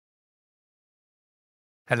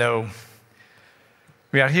Hello.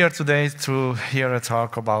 We are here today to hear a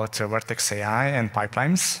talk about Vertex AI and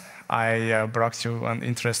pipelines. I brought you an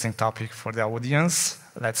interesting topic for the audience.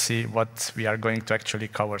 Let's see what we are going to actually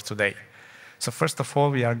cover today. So first of all,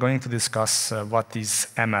 we are going to discuss what is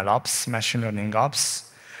MLOps, machine learning ops,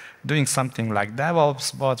 doing something like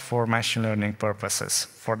DevOps, but for machine learning purposes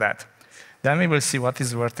for that. Then we will see what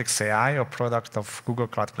is Vertex AI, a product of Google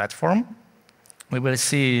Cloud Platform. We will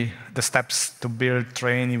see the steps to build,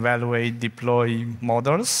 train, evaluate, deploy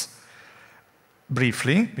models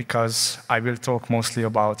briefly, because I will talk mostly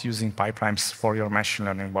about using pipelines for your machine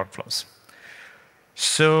learning workflows.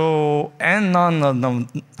 So, and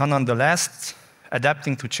nonetheless,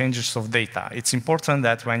 adapting to changes of data. It's important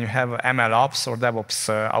that when you have MLOps or DevOps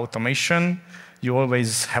automation, you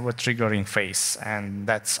always have a triggering phase, and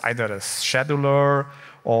that's either a scheduler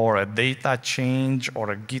or a data change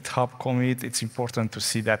or a GitHub commit. It's important to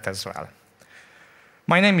see that as well.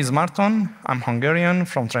 My name is Marton. I'm Hungarian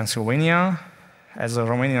from Transylvania. As a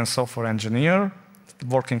Romanian software engineer,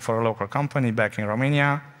 working for a local company back in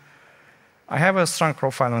Romania. I have a strong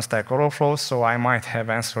profile on Stack Overflow, so I might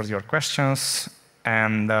have answered your questions.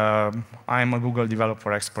 And I'm a Google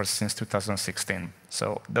developer expert since 2016.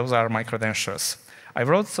 So those are my credentials. I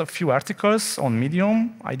wrote a few articles on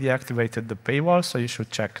Medium. I deactivated the paywall, so you should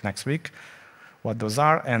check next week what those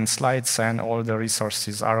are. And slides and all the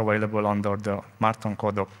resources are available under the Marton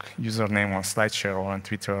Kodok username on SlideShare or on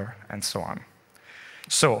Twitter and so on.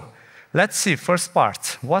 So let's see, first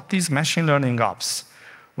part, what is machine learning ops?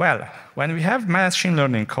 Well, when we have machine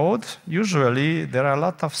learning code, usually there are a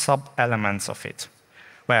lot of sub-elements of it.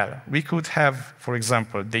 Well, we could have, for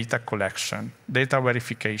example, data collection, data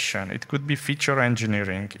verification. It could be feature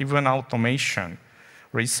engineering, even automation,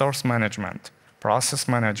 resource management, process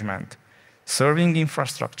management, serving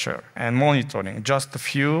infrastructure, and monitoring. Just a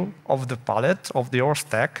few of the palette of your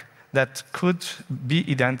stack that could be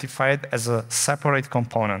identified as a separate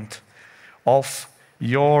component of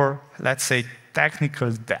your, let's say,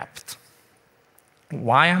 technical depth.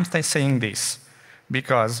 Why am I saying this?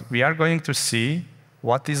 Because we are going to see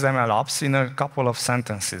what is MLOps in a couple of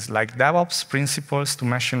sentences, like DevOps principles to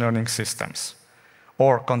machine learning systems,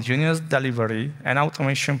 or continuous delivery and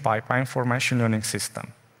automation pipeline for machine learning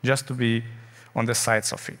system, just to be on the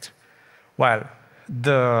sides of it. Well,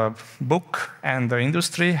 the book and the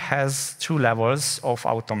industry has two levels of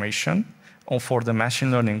automation for the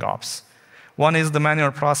machine learning ops. One is the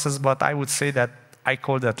manual process, but I would say that I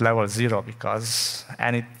call that level 0 because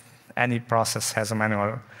any process has a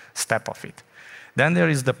manual step of it. Then there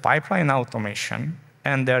is the pipeline automation,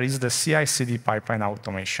 and there is the CI/CD pipeline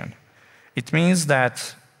automation. It means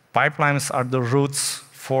that pipelines are the roots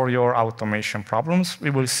for your automation problems. We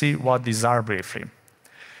will see what these are briefly.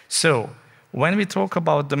 So when we talk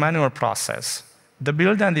about the manual process, the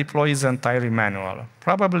build and deploy is entirely manual.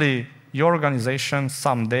 Probably your organization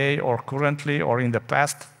someday or currently or in the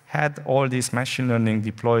past had all these machine learning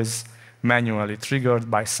deploys manually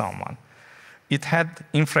triggered by someone. It had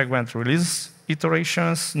infrequent release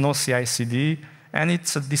iterations, no CI/CD, and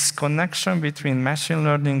it's a disconnection between machine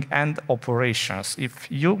learning and operations. If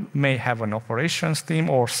you may have an operations team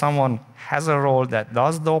or someone has a role that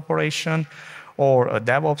does the operation, or a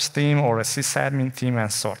DevOps team or a sysadmin team and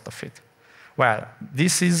sort of it. Well,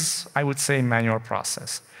 this is, I would say, manual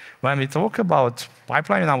process. When we talk about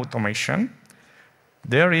pipeline automation,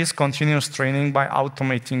 there is continuous training by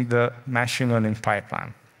automating the machine learning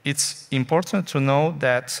pipeline. It's important to know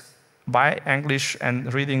that by English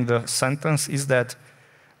and reading the sentence is that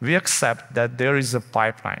we accept that there is a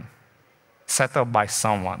pipeline set up by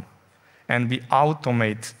someone, and we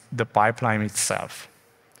automate the pipeline itself.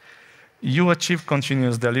 You achieve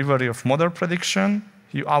continuous delivery of model prediction,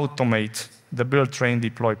 you automate the build, train,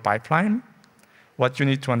 deploy pipeline. What you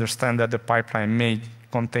need to understand that the pipeline may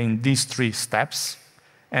contain these 3 steps,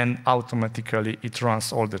 and automatically it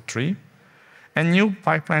runs all the 3. And new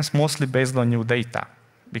pipelines mostly based on new data,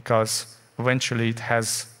 because eventually it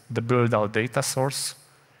has the build-out data source,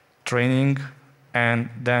 training, and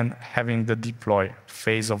then having the deploy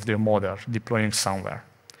phase of the model, deploying somewhere.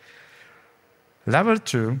 Level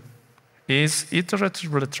 2 is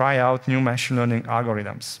iteratively try out new machine learning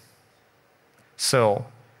algorithms. So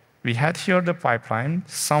we had here the pipeline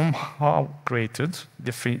somehow created,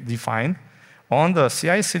 defined. On the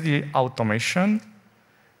CI/CD automation,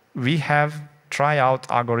 we have try out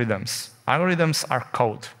algorithms. Algorithms are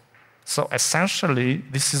code. So essentially,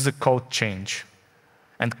 this is a code change.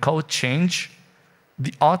 And code change,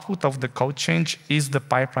 the output of the code change is the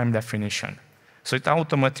pipeline definition. So it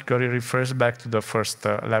automatically refers back to the first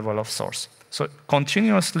level of source. So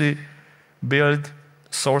continuously build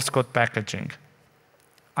source code packaging.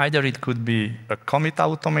 Either it could be a commit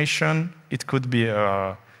automation, it could be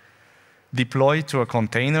a deploy to a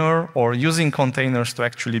container, or using containers to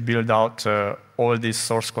actually build out all this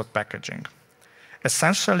source code packaging.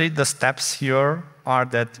 Essentially, the steps here are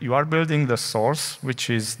that you are building the source, which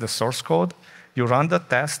is the source code. You run the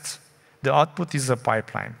tests. The output is a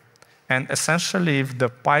pipeline. And essentially, if the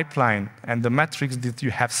pipeline and the metrics that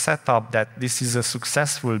you have set up that this is a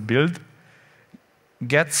successful build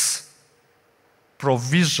gets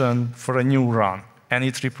provision for a new run, and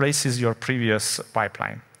it replaces your previous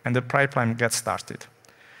pipeline, and the pipeline gets started.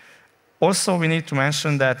 Also, we need to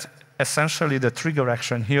mention that essentially the trigger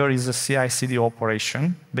action here is a CI/CD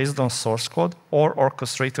operation based on source code or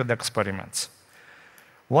orchestrated experiments.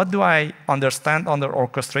 What do I understand under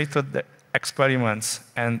orchestrated experiments,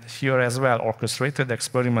 and here as well, orchestrated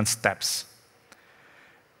experiment steps?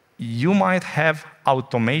 You might have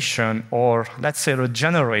automation or, let's say, a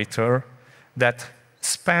generator that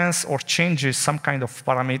spans or changes some kind of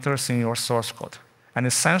parameters in your source code. And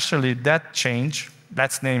essentially, that change,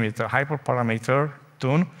 let's name it a hyperparameter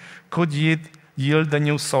tune, could yield a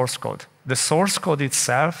new source code. The source code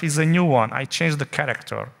itself is a new one. I changed the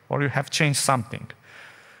character, or you have changed something.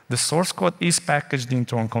 The source code is packaged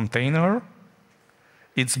into a container.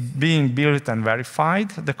 It's being built and verified.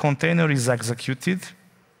 The container is executed.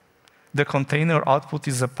 The container output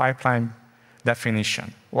is a pipeline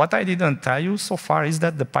definition. What I didn't tell you so far is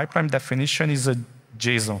that the pipeline definition is a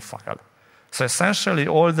JSON file. So essentially,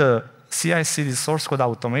 all the CI/CD source code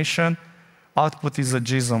automation output is a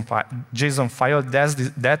JSON file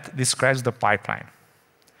that describes the pipeline.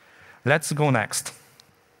 Let's go next.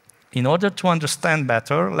 In order to understand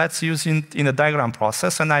better, let's use it in a diagram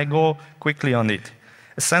process, and I go quickly on it.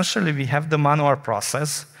 Essentially, we have the manual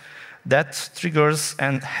process that triggers,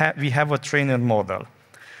 and we have a trainer model.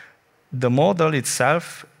 The model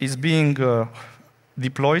itself is being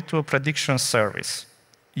deployed to a prediction service.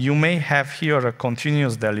 You may have here a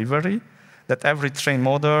continuous delivery that every train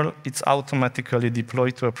model is automatically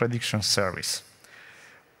deployed to a prediction service.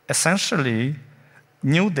 Essentially,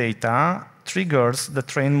 new data triggers the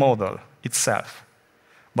train model itself.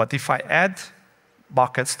 But if I add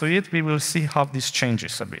buckets to it, we will see how this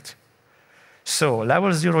changes a bit. So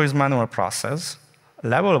level 0 is manual process.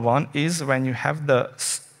 Level 1 is when you have the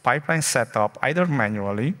pipeline set up either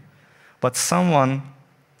manually, but someone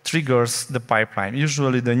triggers the pipeline,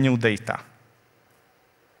 usually the new data.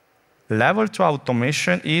 Level 2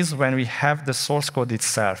 automation is when we have the source code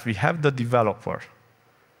itself. We have the developer.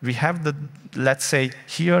 We have the, let's say,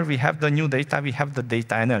 here we have the new data, we have the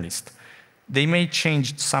data analyst. They may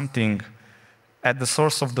change something at the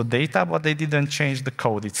source of the data, but they didn't change the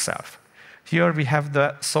code itself. Here we have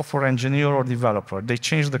the software engineer or developer. They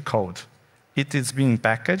change the code. It is being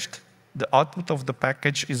packaged. The output of the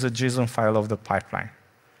package is a JSON file of the pipeline.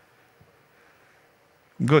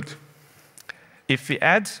 Good. If we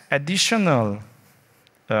add additional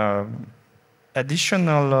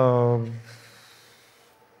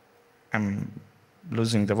I'm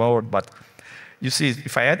losing the word, but you see,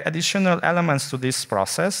 if I add additional elements to this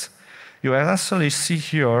process, you essentially see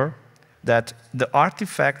here that the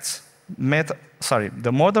artifacts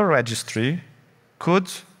the model registry could,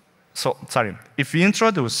 if we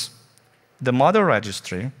introduce the model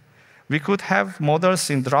registry, we could have models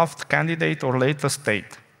in draft, candidate, or latest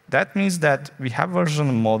state. That means that we have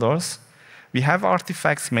version models, we have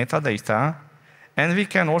artifacts metadata, and we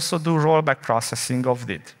can also do rollback processing of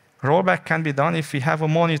it. Rollback can be done if we have a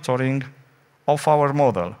monitoring of our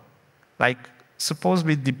model. Like, suppose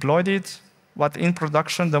we deployed it, but in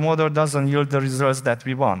production, the model doesn't yield the results that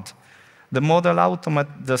we want.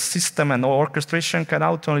 The system and orchestration can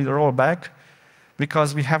automatically roll back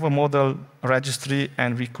because we have a model registry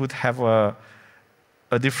and we could have a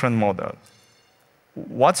different model.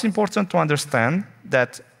 What's important to understand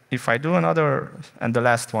that if I do another, and the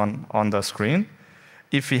last one on the screen,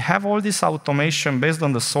 if we have all this automation based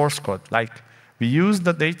on the source code, like we use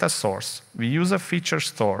the data source, we use a feature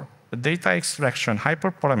store, a data extraction,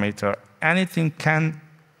 hyperparameter, anything can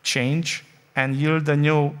change and yield a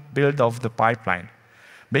new build of the pipeline.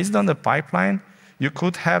 Based on the pipeline, you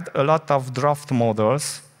could have a lot of draft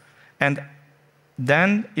models, and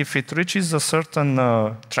then if it reaches a certain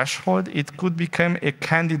threshold, it could become a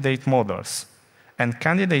candidate models. And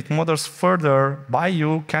candidate models further by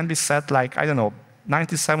you can be set like, I don't know,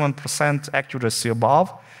 97% accuracy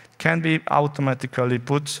above, can be automatically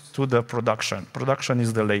put to the production. Production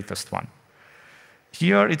is the latest one.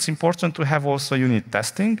 Here, it's important to have also unit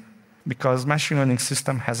testing, because machine learning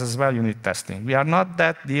system has as well unit testing. We are not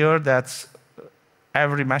that dear that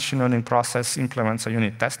every machine learning process implements a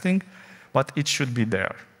unit testing, but it should be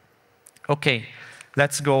there. Okay,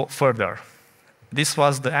 Let's go further. This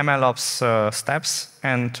was the MLOps steps,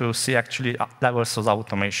 and to see actually levels of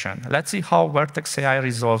automation. Let's see how Vertex AI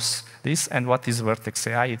resolves this and what is Vertex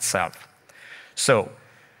AI itself. So,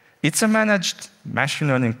 it's a managed machine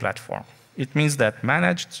learning platform. It means that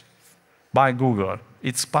managed by Google.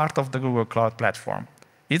 It's part of the Google Cloud Platform.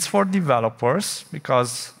 It's for developers,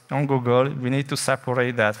 because on Google, we need to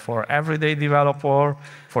separate that for everyday developer,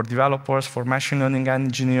 for developers, for machine learning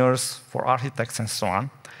engineers, for architects, and so on,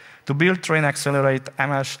 to build, train, accelerate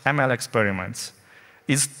ML experiments.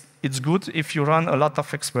 It's good if you run a lot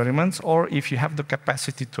of experiments or if you have the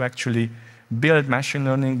capacity to actually build machine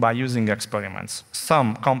learning by using experiments.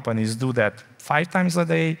 Some companies do that 5 times a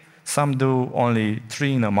day, some do only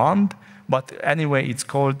 3 in a month, but anyway, it's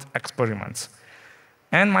called experiments.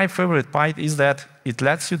 And my favorite part is that it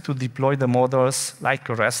lets you to deploy the models like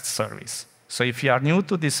a REST service. So if you are new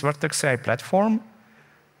to this Vertex AI platform,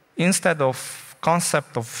 instead of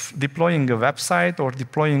concept of deploying a website or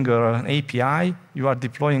deploying an API, you are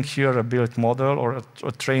deploying here a built model or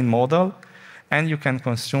a trained model, and you can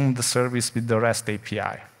consume the service with the REST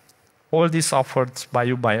API. All this offered by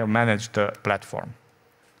you by a managed platform.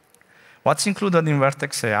 What's included in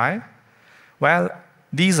Vertex AI? Well,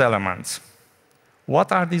 these elements.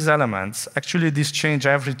 What are these elements? Actually, these change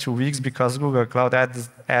every 2 weeks because Google Cloud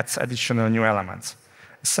adds additional new elements.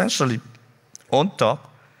 Essentially, on top,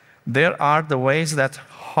 there are the ways that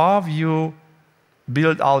how you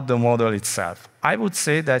build out the model itself. I would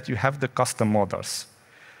say that you have the custom models,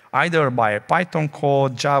 either by Python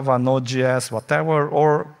code, Java, Node.js, whatever,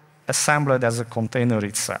 or assembled as a container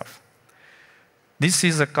itself. This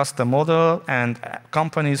is a custom model, and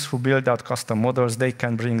companies who build out custom models, they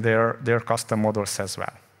can bring their custom models as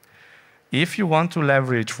well. If you want to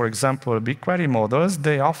leverage, for example, BigQuery models,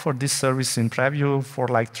 they offer this service in preview for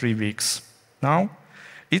like 3 weeks. Now,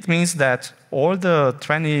 it means that all the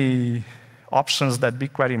 20 options that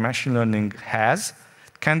BigQuery machine learning has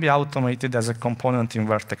can be automated as a component in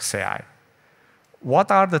Vertex AI.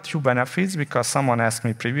 What are the 2 benefits? Because someone asked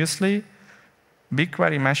me previously,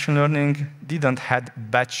 BigQuery machine learning didn't have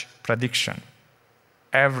batch prediction.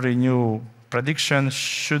 Every new prediction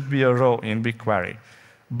should be a row in BigQuery.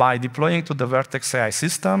 By deploying to the Vertex AI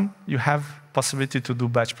system, you have possibility to do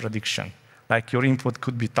batch prediction. Like your input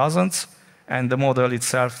could be thousands, and the model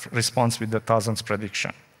itself responds with the thousands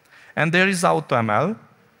prediction. And there is AutoML.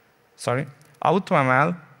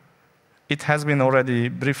 AutoML, it has been already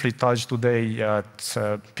briefly touched today at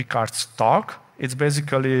Picard's talk. It's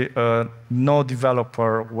basically a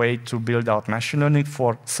no-developer way to build out machine learning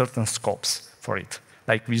for certain scopes for it,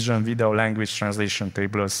 like vision, video, language, translation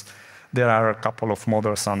tables. There are a couple of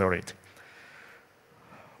models under it.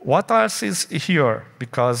 What else is here?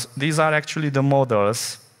 Because these are actually the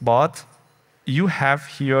models, but you have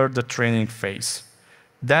here the training phase.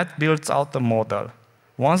 That builds out the model.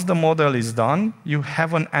 Once the model is done, you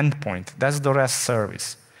have an endpoint. That's the REST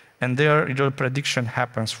service. And there, your prediction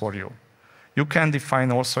happens for you. You can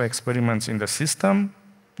define also experiments in the system.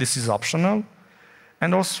 This is optional.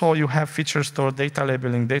 And also, you have feature store data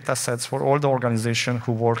labeling data sets for all the organizations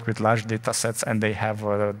who work with large data sets and they have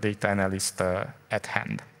a data analyst at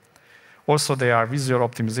hand. Also, there are visual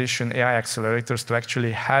optimization AI accelerators to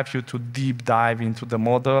actually help you to deep dive into the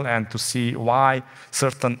model and to see why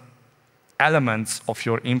certain elements of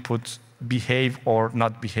your input behave or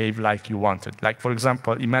not behave like you wanted. Like, for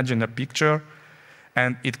example, imagine a picture,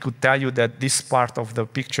 and it could tell you that this part of the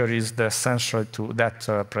picture is the essential to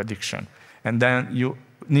that prediction. And then you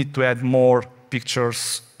need to add more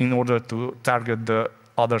pictures in order to target the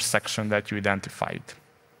other section that you identified.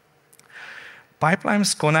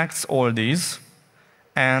 Pipelines connects all these,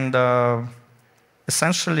 and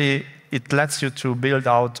essentially, it lets you to build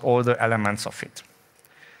out all the elements of it.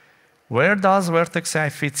 Where does Vertex AI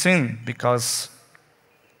fit in? Because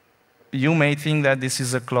you may think that this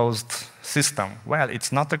is a closed system. Well,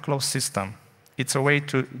 it's not a closed system. It's a way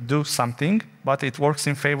to do something, but it works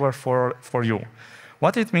in favor for you.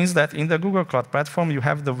 What it means that in the Google Cloud Platform, you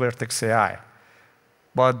have the Vertex AI.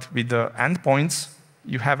 But with the endpoints,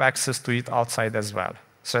 you have access to it outside as well.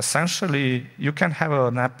 So essentially, you can have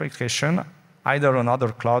an application, either on other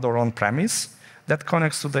cloud or on-premise, that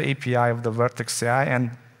connects to the API of the Vertex AI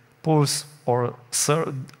and pulls or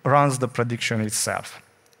runs the prediction itself.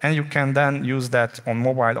 And you can then use that on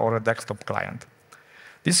mobile or a desktop client.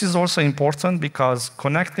 This is also important because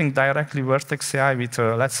connecting directly Vertex AI with,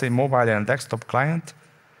 let's say, mobile and desktop client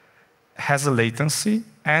has a latency,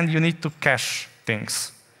 and you need to cache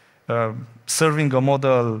things. Serving a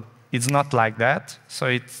model is not like that, so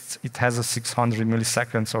it has a 600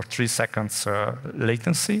 milliseconds or 3 seconds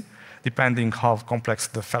latency. depending how complex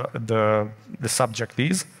the subject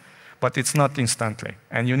is, but it's not instantly.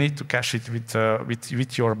 And you need to cache it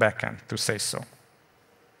with your backend to say so.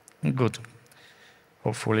 Good.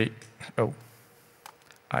 Hopefully, oh,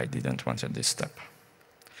 I didn't want this step.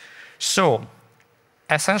 So,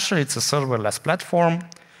 essentially, it's a serverless platform.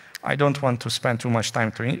 I don't want to spend too much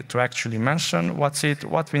time to actually mention what's it.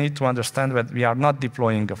 What we need to understand that we are not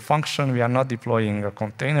deploying a function, we are not deploying a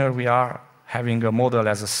container, we are having a model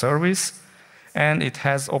as a service, and it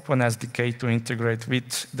has Open SDK to integrate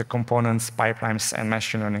with the components, pipelines, and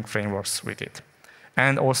machine learning frameworks with it.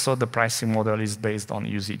 And also the pricing model is based on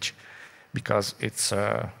usage because it's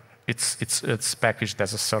packaged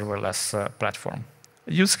as a serverless platform.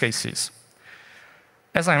 Use cases.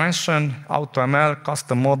 As I mentioned, AutoML,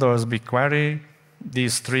 custom models, BigQuery,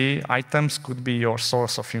 these three items could be your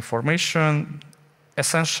source of information.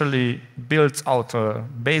 Essentially, builds out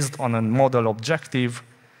based on a model objective,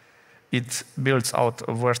 it builds out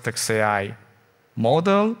a Vertex AI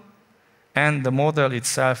model, and the model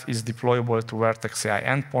itself is deployable to Vertex AI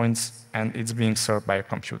endpoints, and it's being served by a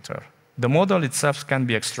computer. The model itself can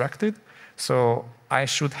be extracted, so I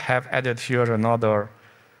should have added here another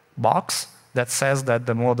box that says that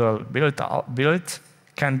the model built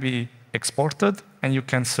can be exported, and you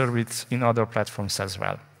can serve it in other platforms as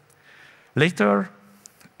well. Later,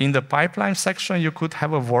 in the pipeline section, you could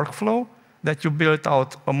have a workflow that you build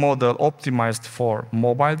out a model optimized for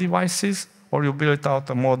mobile devices, or you build out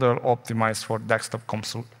a model optimized for desktop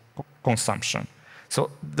consumption. So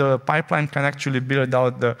the pipeline can actually build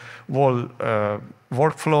out the whole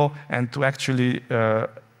workflow and to actually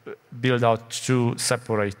build out two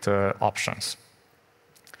separate options.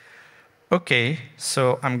 Okay,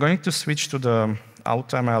 so I'm going to switch to the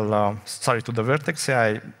to the Vertex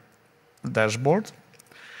AI dashboard.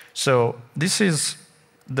 So this is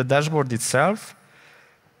the dashboard itself.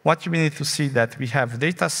 What you need to see that we have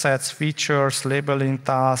data sets, features, labeling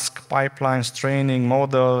tasks, pipelines, training,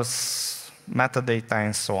 models, metadata,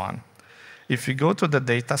 and so on. If we go to the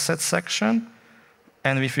data set section,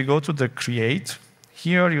 and if we go to the create,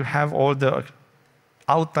 here you have all the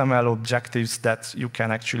AutoML objectives that you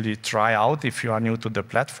can actually try out if you are new to the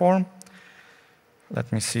platform.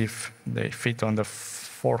 Let me see if they fit on the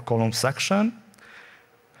 4-column section.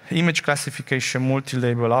 Image classification,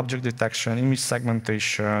 multi-label, object detection, image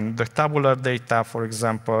segmentation, the tabular data, for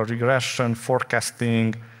example, regression,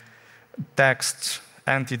 forecasting, text,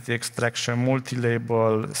 entity extraction,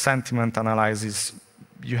 multi-label, sentiment analysis.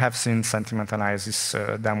 You have seen sentiment analysis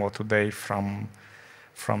demo today from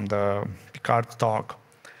the Picard talk.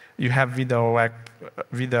 You have video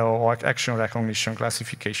action recognition,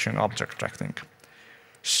 classification, object tracking.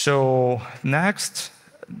 So next,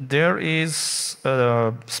 there is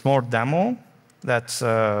a small demo that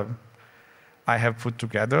I have put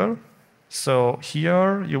together. So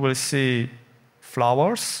here you will see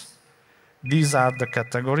flowers. These are the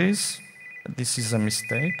categories. This is a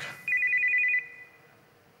mistake.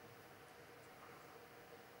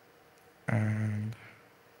 And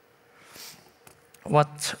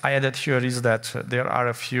what I added here is that there are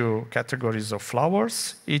a few categories of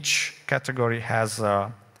flowers. Each category has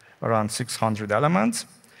around 600 elements.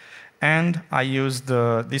 And I used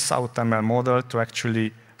this AutoML model to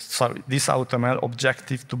actually, this AutoML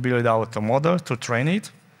objective to build out a model, to train it,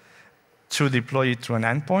 to deploy it to an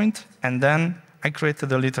endpoint, and then I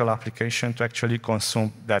created a little application to actually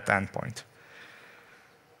consume that endpoint.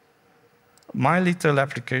 My little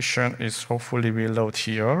application is hopefully will load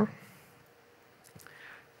here.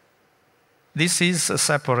 This is a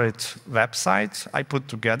separate website I put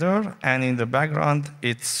together, and in the background,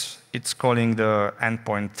 it's calling the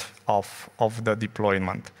endpoint of the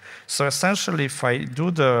deployment. So essentially, if I do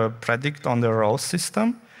the predict on the row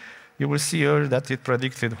system, you will see here that it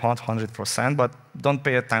predicted 100%, but don't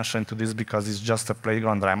pay attention to this because it's just a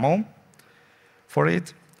playground demo for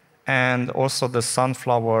it. And also the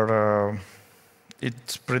sunflower,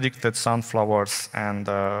 it predicted sunflowers and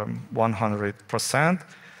 100%.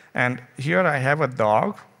 And here I have a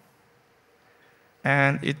dog,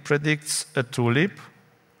 and it predicts a tulip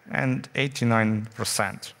and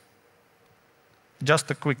 89%.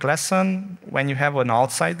 Just a quick lesson, when you have an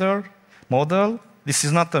outsider model, this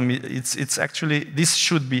is not it's actually, this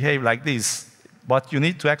should behave like this. What you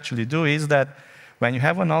need to actually do is that when you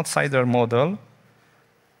have an outsider model,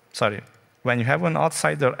 when you have an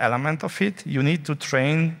outsider element of it, you need to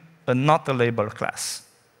train a not a label class.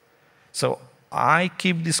 So I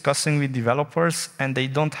keep discussing with developers, and they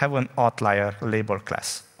don't have an outlier label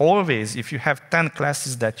class. Always, if you have 10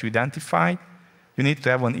 classes that you identify, you need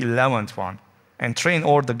to have an 11th one, and train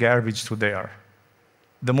all the garbage to there.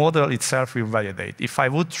 the model itself will validate. If I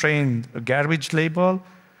would train a garbage label,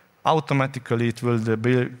 automatically it will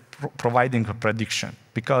be providing a prediction.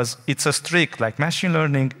 Because it's a strict, like machine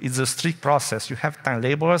learning, it's a strict process. You have 10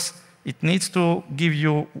 labels. It needs to give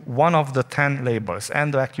you one of the 10 labels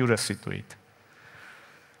and the accuracy to it.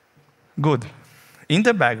 Good. In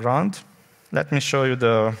the background, let me show you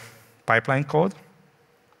the pipeline code.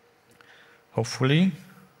 Hopefully.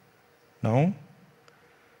 No.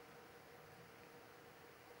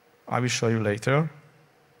 I will show you later.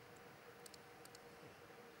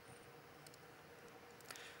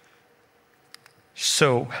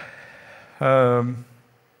 So, well,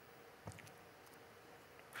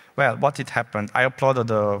 what it happened? I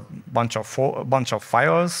uploaded a bunch of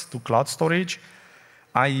files to cloud storage.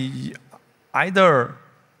 Either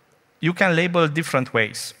you can label different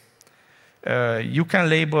ways. You can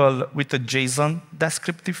label with a JSON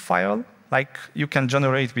descriptive file, like you can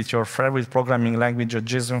generate with your favorite programming language a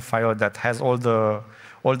JSON file that has all the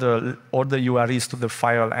URIs to the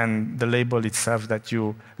file and the label itself that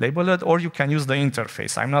you labeled it, or you can use the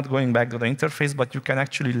interface. I'm not going back to the interface, but you can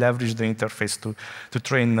actually leverage the interface to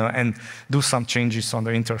train and do some changes on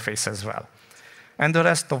the interface as well. And the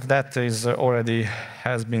rest of that is already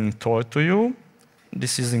has been told to you.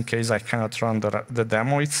 This is in case I cannot run the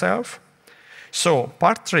demo itself. So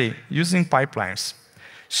part 3, using pipelines.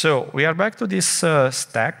 So we are back to this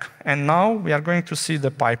stack, and now we are going to see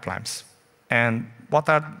the pipelines. And what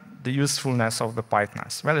are the usefulness of the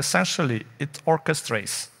pipelines? Well, essentially, it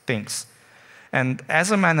orchestrates things. And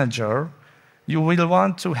as a manager, you will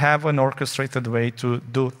want to have an orchestrated way to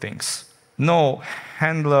do things. No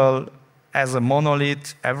handle as a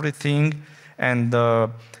monolith everything, and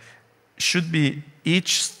should be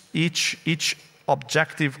each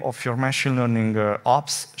objective of your machine learning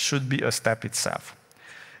ops should be a step itself.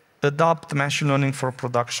 Adopt machine learning for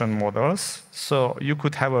production models. So you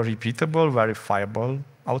could have a repeatable, verifiable,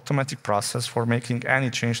 automatic process for making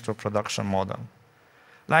any change to a production model.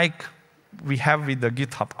 Like we have with the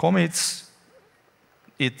GitHub commits,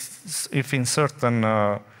 if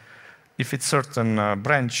it's certain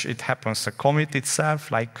branch, it happens a commit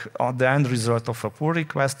itself, like on the end result of a pull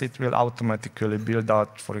request, it will automatically build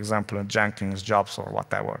out, for example, a Jenkins jobs or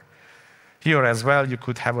whatever. Here as well, you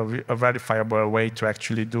could have a verifiable way to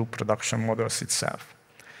actually do production models itself.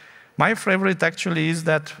 My favorite actually is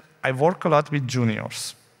that I work a lot with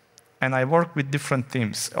juniors, and I work with different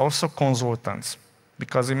teams, also consultants,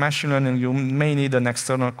 because in machine learning, you may need an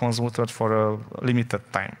external consultant for a limited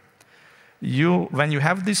time. When you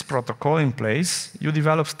have this protocol in place, you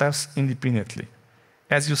develop steps independently.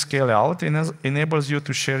 As you scale out, it enables you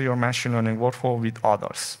to share your machine learning workflow with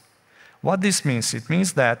others. What this means? It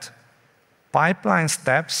means that pipeline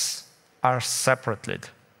steps are separated,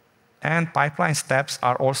 and pipeline steps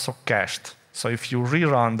are also cached. So if you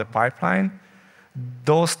rerun the pipeline,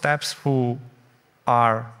 those steps who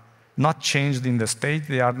are not changed in the state,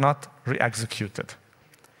 they are not re-executed.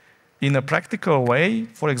 In a practical way,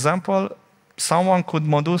 for example, someone could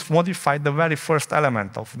modify the very first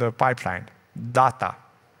element of the pipeline, data.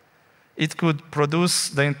 It could produce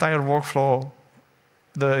the entire workflow,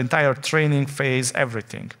 the entire training phase,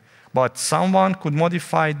 everything. But someone could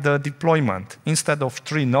modify the deployment. Instead of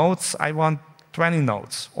 3 nodes, I want 20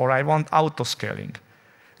 nodes, or I want auto-scaling.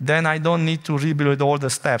 Then I don't need to rebuild all the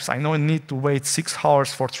steps. I don't need to wait 6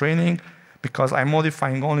 hours for training because I'm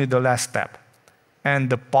modifying only the last step. And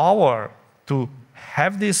the power to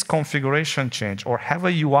have this configuration change or have a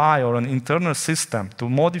UI or an internal system to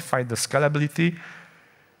modify the scalability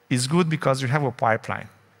is good because you have a pipeline.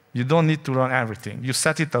 You don't need to run everything. You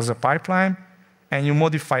set it as a pipeline, and you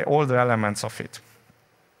modify all the elements of it.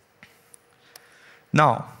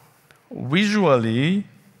 Now, visually,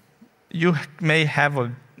 you may have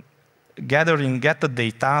a get the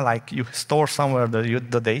data, like you store somewhere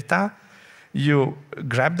the data, you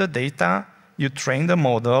grab the data, you train the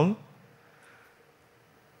model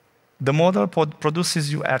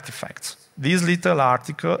produces you artifacts. These little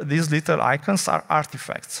icons are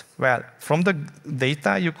artifacts. Well, from the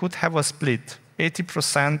data, you could have a split,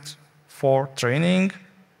 80% for training,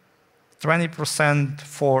 20%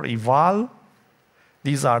 for eval.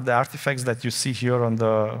 These are the artifacts that you see here on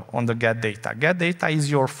the get data. Get data is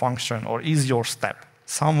your function or is your step.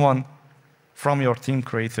 Someone from your team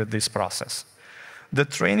created this process. The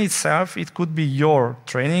train itself, it could be your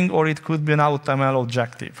training or it could be an AutoML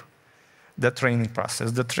objective, the training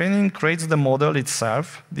process. The training creates the model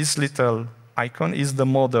itself. This little icon is the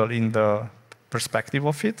model in the perspective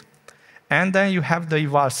of it. And then you have the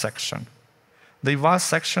eval section. The eval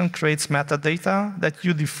section creates metadata that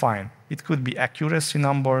you define. It could be accuracy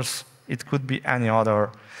numbers. It could be any other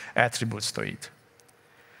attributes to it.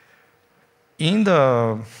 in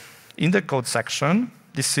the code section,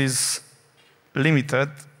 this is limited,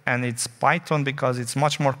 and it's Python because it's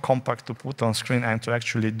much more compact to put on screen and to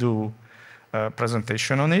actually do a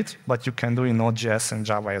presentation on it, but you can do in Node.js and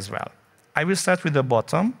Java as well. I will start with the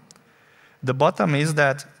bottom. The bottom is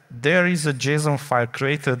that there is a JSON file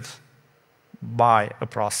created by a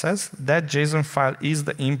process. That JSON file is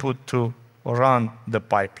the input to run the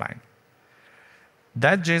pipeline.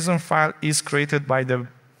 That JSON file is created by the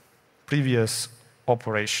previous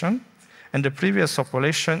operation, and the previous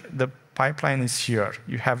operation, the pipeline is here.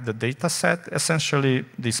 You have the data set, essentially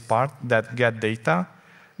this part that get data.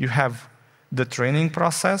 You have the training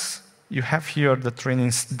process. You have here the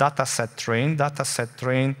training data set train. Data set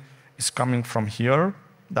train is coming from here.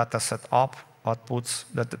 Data set up, outputs,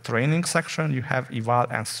 that the training section. You have eval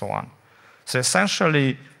and so on. So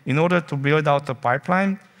essentially, in order to build out a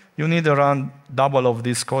pipeline, you need to run double of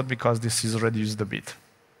this code because this is reduced a bit.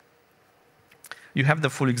 You have the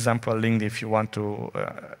full example linked if you want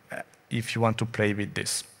to play with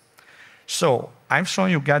this. So I'm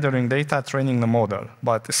showing you gathering data, training the model,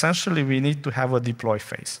 but essentially we need to have a deploy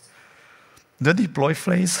phase. The deploy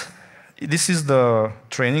phase, this is the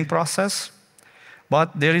training process,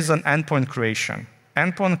 but there is an endpoint creation.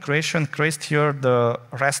 Endpoint creation creates here the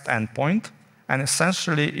REST endpoint, and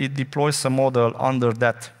essentially it deploys a model under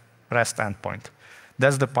that REST endpoint.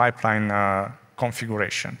 That's the pipeline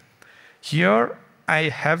configuration. Here, I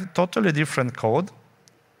have totally different code.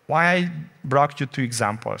 Why I brought you two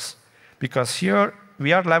examples? Because here,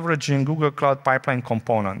 we are leveraging Google Cloud Pipeline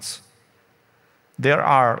components. There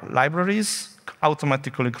are libraries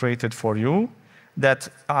automatically created for you that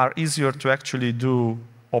are easier to actually do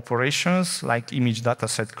operations like image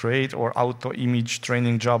dataset create or auto image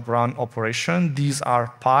training job run operation. These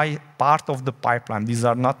are part of the pipeline. These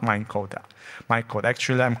are not my code.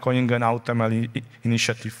 Actually, I'm calling an AutoML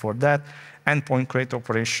initiative for that. Endpoint create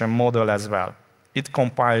operation model as well. It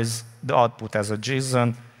compiles the output as a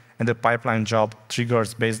JSON, and the pipeline job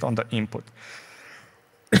triggers based on the input.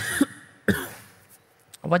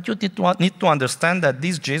 What you need to understand that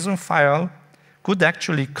this JSON file could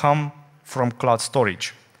actually come from cloud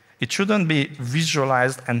storage. It shouldn't be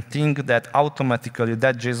visualized and think that automatically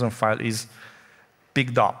that JSON file is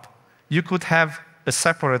picked up. You could have a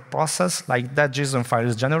separate process, like that JSON file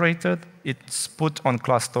is generated, it's put on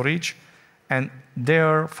cloud storage, and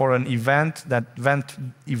there for an event, that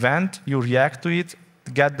event, you react to it,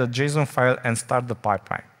 get the JSON file, and start the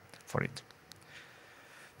pipeline for it.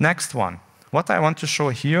 Next one. What I want to show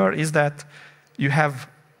here is that you have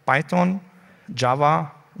Python,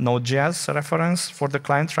 Java, Node.js reference for the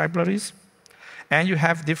client libraries, and you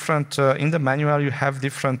have different, in the manual, you have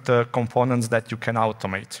different components that you can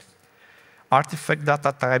automate. Artifact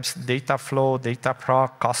data types, data flow, data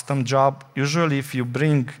proc, custom job. Usually, if you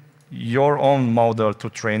bring your own model to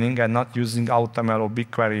training and not using AutoML or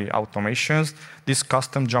BigQuery automations, these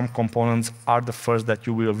custom job components are the first that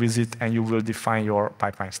you will visit and you will define your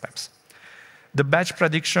pipeline steps. The batch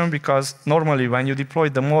prediction, because normally when you deploy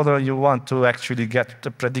the model, you want to actually get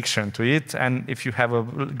the prediction to it, and if you have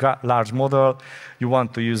a large model, you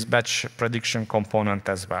want to use batch prediction component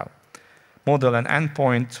as well. Model and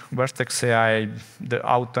endpoint, Vertex AI, the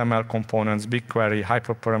AutoML components, BigQuery,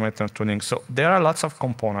 hyperparameter tuning. So there are lots of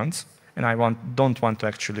components, and I don't want to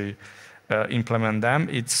actually implement them.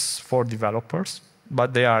 It's for developers,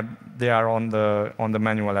 but they are on the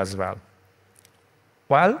manual as well.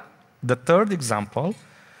 Well, the third example,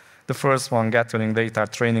 the first one, gathering data,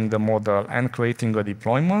 training the model, and creating a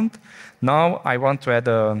deployment. Now I want to add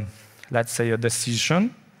let's say, a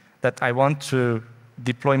decision that I want to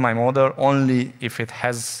deploy my model only if it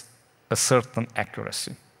has a certain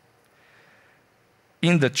accuracy.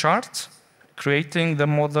 In the chart, creating the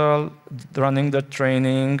model, running the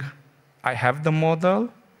training, I have the model,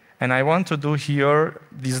 and I want to do here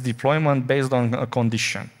this deployment based on a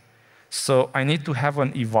condition. So I need to have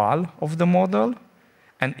an eval of the model,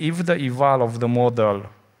 and if the eval of the model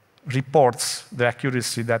reports the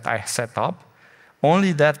accuracy that I set up,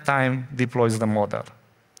 only that time deploys the model.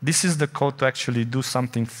 This is the code to actually do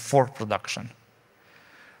something for production.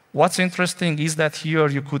 What's interesting is that here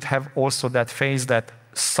you could have also that phase that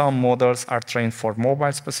some models are trained for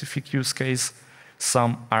mobile-specific use case,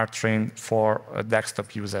 some are trained for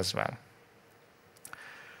desktop use as well.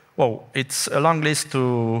 Well, it's a long list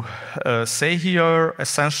to say here.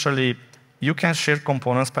 Essentially, you can share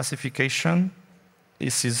component specification.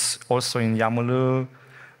 This is also in YAML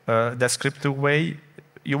descriptive way.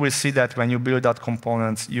 You will see that when you build out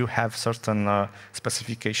components, you have certain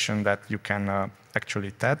specification that you can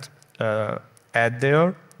actually add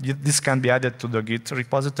there. This can be added to the Git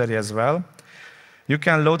repository as well. You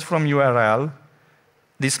can load from URL.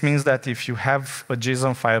 This means that if you have a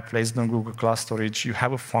JSON file placed on Google Cloud Storage, you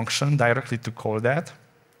have a function directly to call that.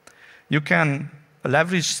 You can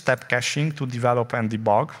leverage step caching to develop and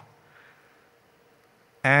debug.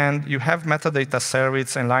 And you have metadata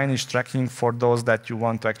service and lineage tracking for those that you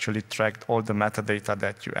want to actually track all the metadata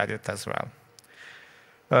that you added as well.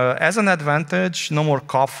 As an advantage, no more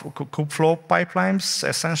kubeflow pipelines.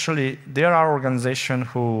 Essentially, there are organizations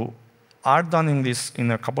who are doing this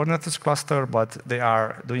in a Kubernetes cluster, but they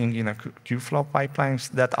are doing in a kubeflow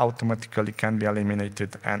pipelines that automatically can be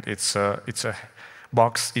eliminated, and it's a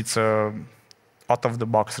box. It's a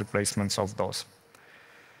out-of-the-box replacements of those.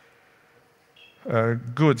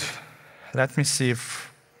 Good. Let me see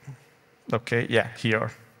if, OK, yeah,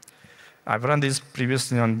 here. I've run this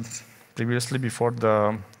previously before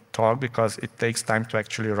the talk because it takes time to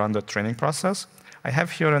actually run the training process. I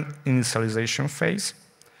have here an initialization phase.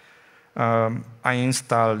 I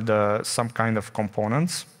installed some kind of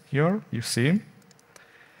components here, you see.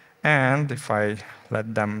 And if I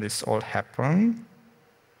let this all happen,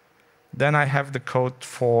 then I have the code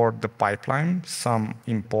for the pipeline, some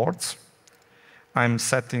imports. I'm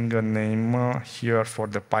setting a name here for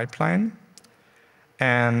the pipeline.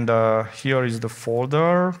 And here is the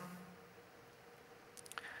folder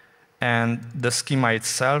and the schema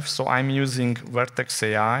itself. So I'm using Vertex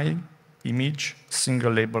AI image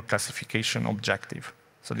single label classification objective.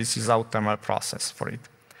 So this is AutoML process for it.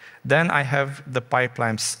 Then I have the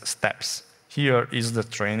pipeline's steps. Here is the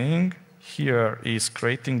training. Here is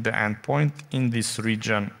creating the endpoint in this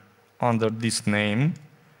region under this name.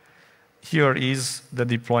 Here is the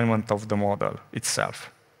deployment of the model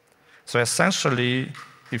itself. So essentially,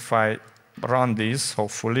 if I run this,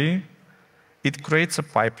 hopefully, it creates a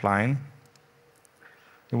pipeline.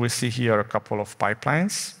 You will see here a couple of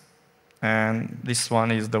pipelines. And this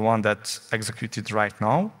one is the one that's executed right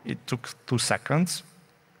now. It took 2 seconds.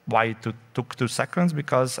 Why it took 2 seconds?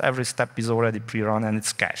 Because every step is already pre-run and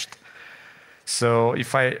it's cached. So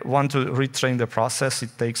if I want to retrain the process,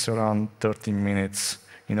 it takes around 13 minutes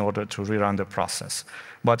in order to rerun the process.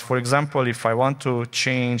 But for example, if I want to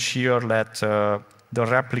change here, let the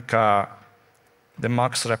replica, the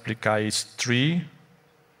max replica is 3,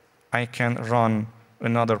 I can run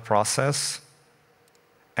another process.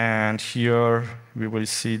 And here we will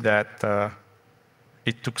see that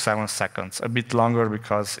it took 7 seconds, a bit longer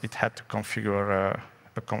because it had to configure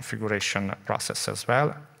a configuration process as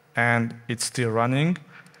well. And it's still running.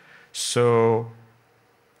 So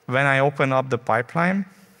when I open up the pipeline,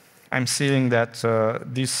 I'm seeing that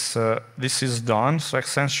this is done. So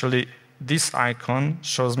essentially, this icon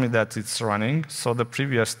shows me that it's running. So the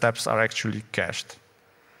previous steps are actually cached.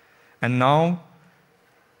 And now,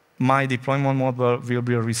 my deployment model will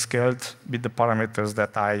be rescaled with the parameters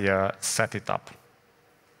that I set it up.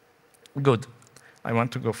 Good. I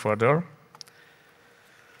want to go further.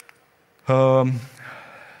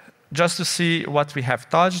 Just to see what we have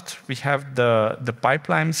touched, we have the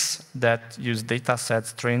pipelines that use data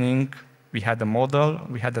sets training. We had a model.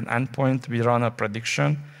 We had an endpoint. We run a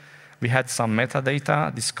prediction. We had some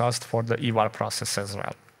metadata discussed for the eval process as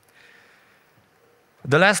well.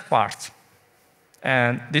 The last part,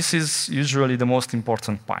 and this is usually the most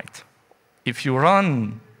important part. If you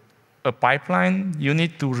run a pipeline, you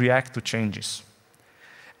need to react to changes.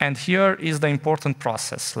 And here is the important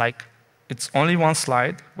process. Like, it's only one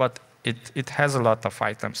slide, but it has a lot of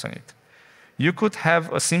items in it. You could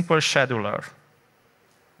have a simple scheduler.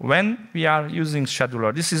 When we are using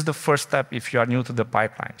scheduler, this is the first step if you are new to the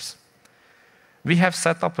pipelines. We have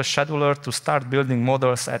set up a scheduler to start building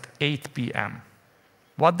models at 8 p.m.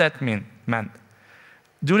 What that meant?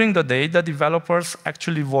 During the day, the developers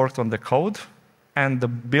actually worked on the code, and the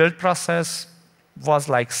build process was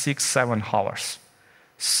like 6-7 hours.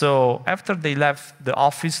 So after they left the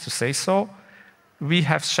office, to say so, we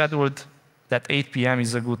have scheduled that 8 p.m.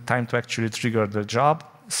 is a good time to actually trigger the job,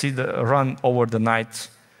 run over the night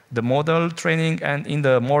the model training, and in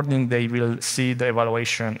the morning they will see the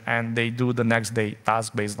evaluation and they do the next day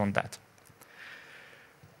task based on that.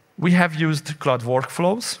 We have used cloud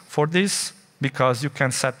workflows for this because you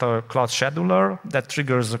can set a cloud scheduler that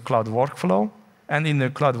triggers a cloud workflow, and in the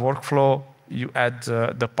cloud workflow you add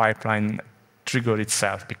the pipeline trigger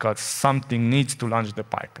itself because something needs to launch the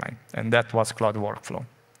pipeline, and that was cloud workflow.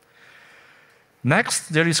 Next,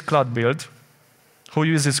 there is Cloud Build. Who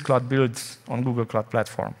uses Cloud Build on Google Cloud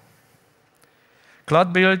Platform?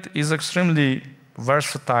 Cloud Build is extremely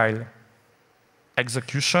versatile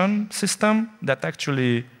execution system that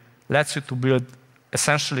actually lets you to build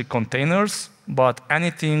essentially containers, but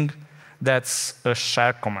anything that's a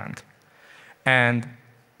share command. And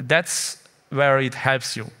that's where it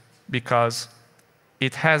helps you, because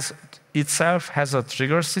it itself has a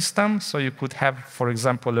trigger system, so you could have, for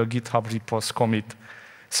example, a GitHub repos commit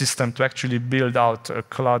system to actually build out a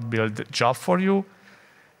cloud build job for you.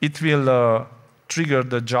 It will trigger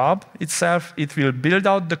the job itself. It will build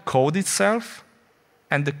out the code itself,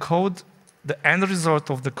 and the end result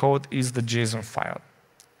of the code is the JSON file.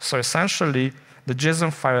 So essentially, the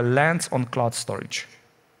JSON file lands on cloud storage.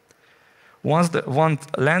 Once the one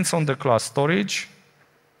lands on the cloud storage,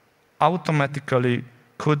 automatically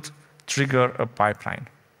could trigger a pipeline.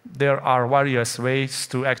 There are various ways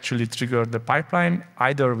to actually trigger the pipeline,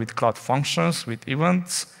 either with cloud functions, with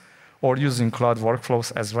events, or using cloud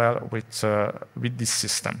workflows as well with this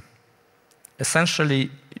system. Essentially,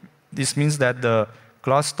 this means that the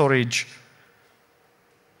cloud storage,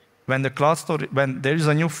 when there is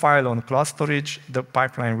a new file on cloud storage, the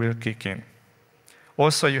pipeline will kick in.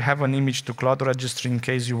 Also, you have an image to cloud registry in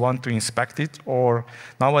case you want to inspect it, or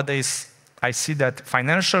nowadays, I see that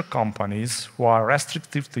financial companies who are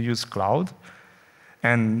restrictive to use cloud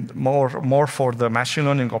and more for the machine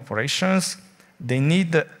learning operations, they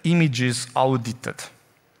need the images audited.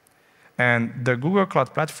 And the Google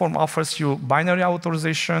Cloud Platform offers you binary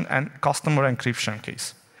authorization and customer encryption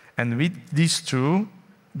keys. And with these two,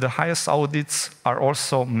 the highest audits are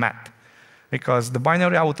also met, because the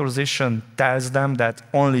binary authorization tells them that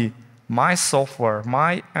only my software,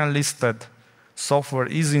 my enlisted software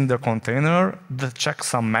is in the container, the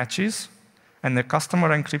checksum matches, and the customer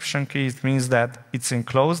encryption key, it means that it's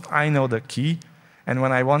enclosed, I know the key, and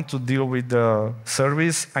when I want to deal with the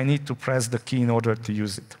service, I need to press the key in order to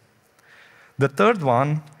use it. The third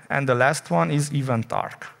one, and the last one, is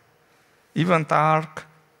EventArc. EventArc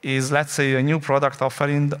is, let's say, a new product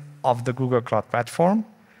offering of the Google Cloud Platform.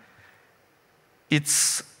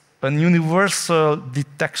 It's a universal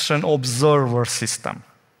detection observer system.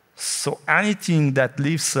 So anything that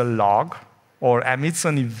leaves a log or emits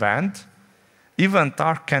an event,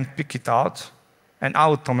 EventArc can pick it out and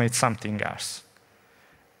automate something else.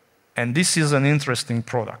 And this is an interesting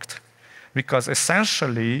product, because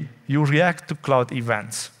essentially you react to cloud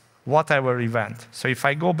events, whatever event. So if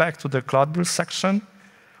I go back to the cloud build section,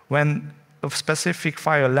 when a specific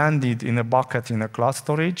file landed in a bucket in a cloud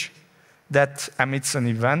storage, that emits an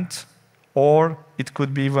event, or it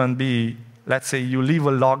could even be, let's say you leave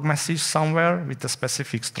a log message somewhere with a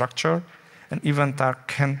specific structure, and EventArc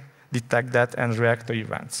can detect that and react to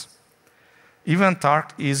events.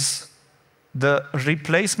 EventArc is the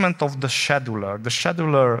replacement of the scheduler. The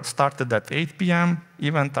scheduler started at 8 p.m.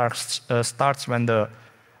 EventArc starts when the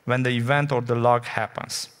event or the log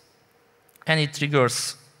happens. And it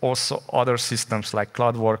triggers also other systems like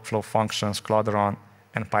Cloud Workflow functions, Cloud Run,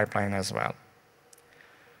 and pipeline as well.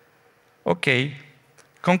 Okay,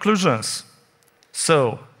 conclusions.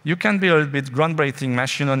 So you can build with groundbreaking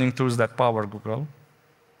machine learning tools that power Google.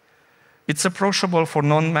 It's approachable for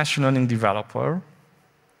non-machine learning developer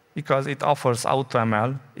because it offers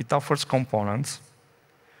AutoML, it offers components,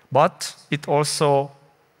 but it also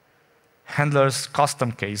handles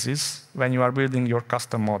custom cases when you are building your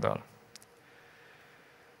custom model.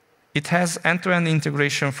 It has end-to-end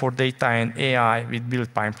integration for data and AI with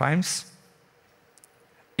build pipelines.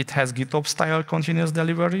 It has GitOps-style continuous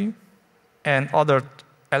delivery and other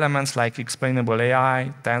elements like explainable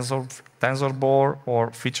AI, TensorBoard,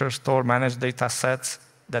 or feature store managed data sets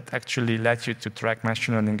that actually let you to track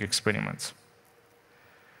machine learning experiments.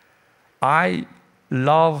 I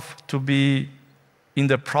love to be in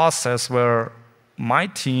the process where my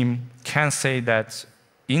team can say that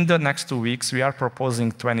in the next 2 weeks, we are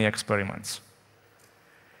proposing 20 experiments.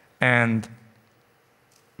 And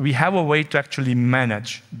we have a way to actually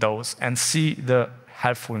manage those and see the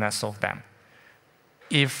helpfulness of them.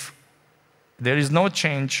 If there is no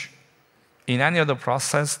change in any other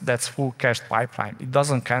process, that's full cached pipeline. It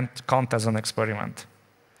doesn't count as an experiment.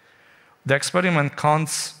 The experiment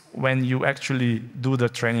counts when you actually do the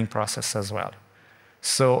training process as well.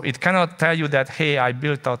 So it cannot tell you that, hey, I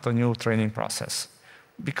built out a new training process,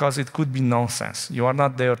 because it could be nonsense. You are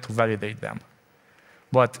not there to validate them.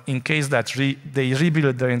 But in case that they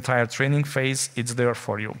rebuild the entire training phase, it's there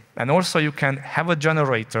for you. And also you can have a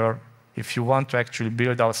generator if you want to actually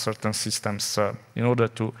build out certain systems in order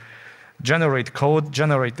to generate code,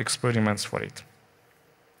 generate experiments for it.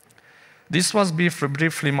 This was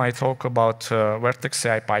briefly my talk about Vertex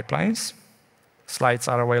AI Pipelines. Slides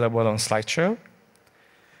are available on SlideShare.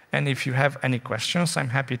 And if you have any questions, I'm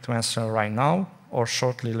happy to answer right now or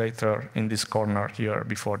shortly later in this corner here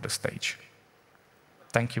before the stage.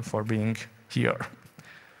 Thank you for being here.